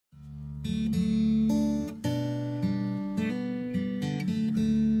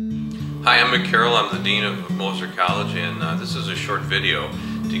Hi, I'm Mick Carroll. I'm the Dean of Moser College, and this is a short video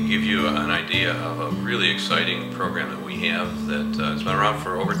to give you an idea of a really exciting program that we have that has been around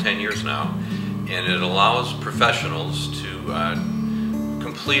for over 10 years now, and it allows professionals to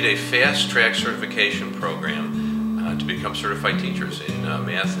complete a fast-track certification program to become certified teachers in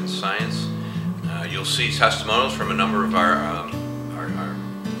math and science. You'll see testimonials from a number of our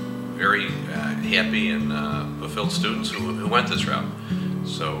very happy and fulfilled students who went this route.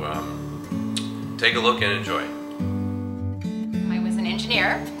 So take a look and enjoy. I was an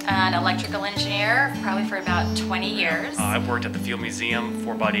engineer, an electrical engineer, probably for about 20 years. I've worked at the Field Museum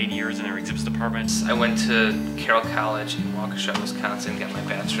for about 8 years in their exhibits department. I went to Carroll College in Waukesha, Wisconsin, got my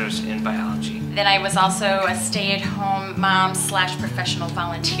bachelor's in biology. Then I was also a stay-at-home mom / professional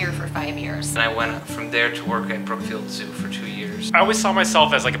volunteer for 5 years. And I went from there to work at Brookfield Zoo for 2 years. I always saw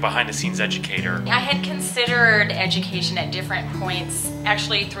myself as like a behind-the-scenes educator. I had considered education at different points,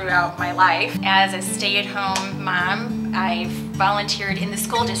 actually throughout my life. As a stay-at-home mom, I volunteered in the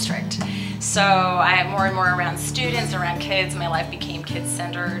school district. So I had more and more around students, around kids. My life became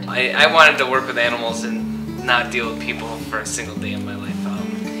kid-centered. I wanted to work with animals and not deal with people for a single day in my life.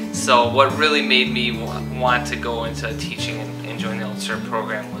 So what really made me want to go into teaching and join the Ulster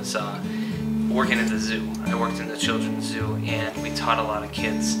program was working at the zoo. I worked in the children's zoo, and we taught a lot of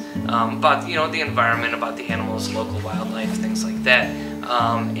kids about the environment, about the animals, local wildlife, things like that.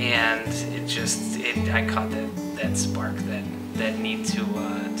 And I caught that spark, that need to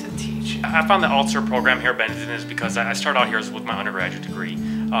teach. I found the Ulster program here at Benedictine is because I started out here with my undergraduate degree.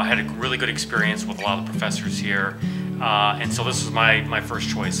 I had a really good experience with a lot of the professors here. And so this was my first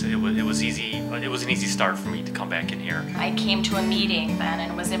choice. It was easy. It was an easy start for me to come back in here. I came to a meeting then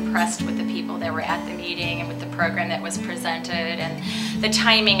and was impressed with the people that were at the meeting and with the program that was presented and the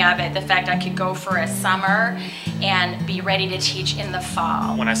timing of it. The fact I could go for a summer and be ready to teach in the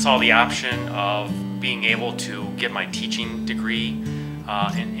fall. When I saw the option of being able to get my teaching degree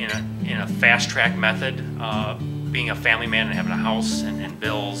in a fast-track method, being a family man and having a house and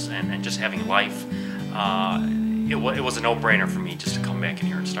bills and just having life. It was a no-brainer for me just to come back in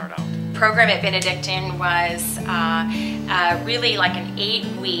here and start out. The program at Benedictine was really like an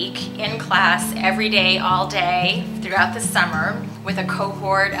 8-week in class every day, all day, throughout the summer, with a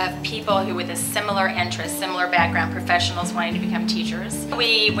cohort of people who with a similar interest, similar background, professionals wanting to become teachers.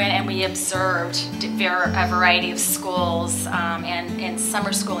 We went and we observed a variety of schools and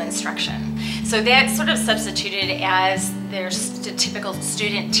summer school instruction. So that sort of substituted as their typical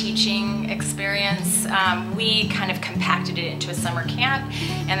student teaching experience. We kind of compacted it into a summer camp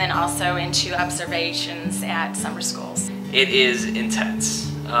and then also into observations at summer schools. It is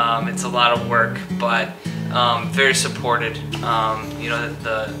intense. It's a lot of work, but very supported.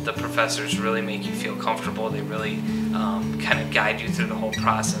 The professors really make you feel comfortable. They really kind of guide you through the whole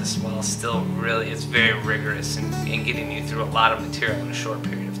process while still it's very rigorous in getting you through a lot of material in a short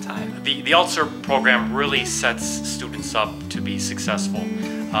period of time. The Ulster program really sets students up to be successful.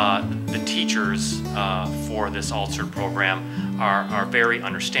 The teachers for this Ulster program are very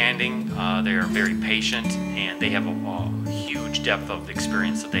understanding, they are very patient, and they have a huge depth of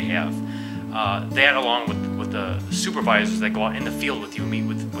experience that they have. That along with the supervisors that go out in the field with you, meet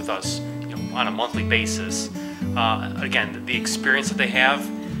with us on a monthly basis. Again, the experience that they have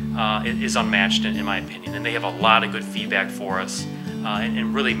is unmatched in my opinion, and they have a lot of good feedback for us,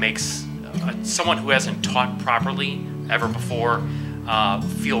 and really makes someone who hasn't taught properly ever before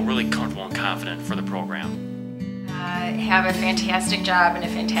feel really comfortable and confident for the program. Have a fantastic job in a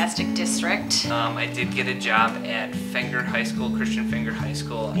fantastic district. I did get a job at Fenger High School, Christian Fenger High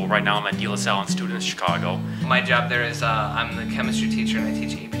School. Well, right now I'm at De La Salle Institute in Chicago. My job there is I'm the chemistry teacher and I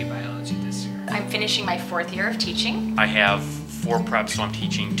teach AP biology this year. I'm finishing my 4th year of teaching. I have 4 preps, so I'm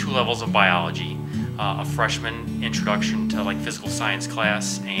teaching 2 levels of biology, a freshman introduction to like physical science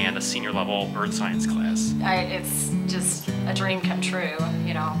class and a senior level earth science class. It's just a dream come true,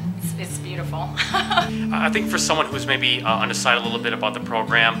 it's beautiful. I think for someone who's maybe undecided a little bit about the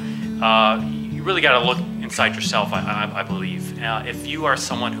program, you really got to look inside yourself, I believe. If you are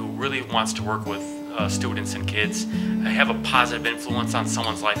someone who really wants to work with students and kids, have a positive influence on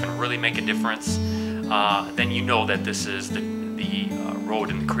someone's life and really make a difference, then you know that this is the road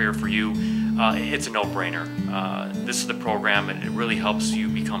and the career for you. It's a no-brainer. This is the program, and it really helps you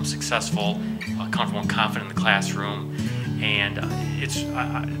become successful, comfortable and confident in the classroom. And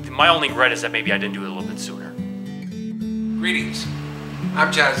my only regret is that maybe I didn't do it a little bit sooner. Greetings.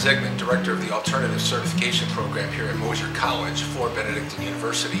 I'm John Zegman, Director of the Alternative Certification Program here at Moser College for Benedictine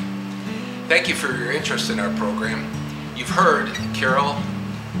University. Thank you for your interest in our program. You've heard Carol,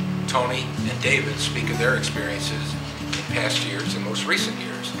 Tony, and David speak of their experiences in past years and most recent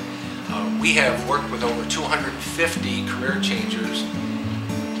years. We have worked with over 250 career changers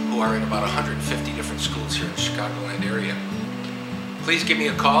who are in about 150 different schools here in the Chicagoland area. Please give me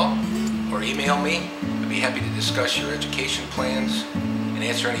a call or email me. I'd be happy to discuss your education plans and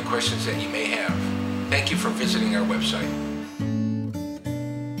answer any questions that you may have. Thank you for visiting our website.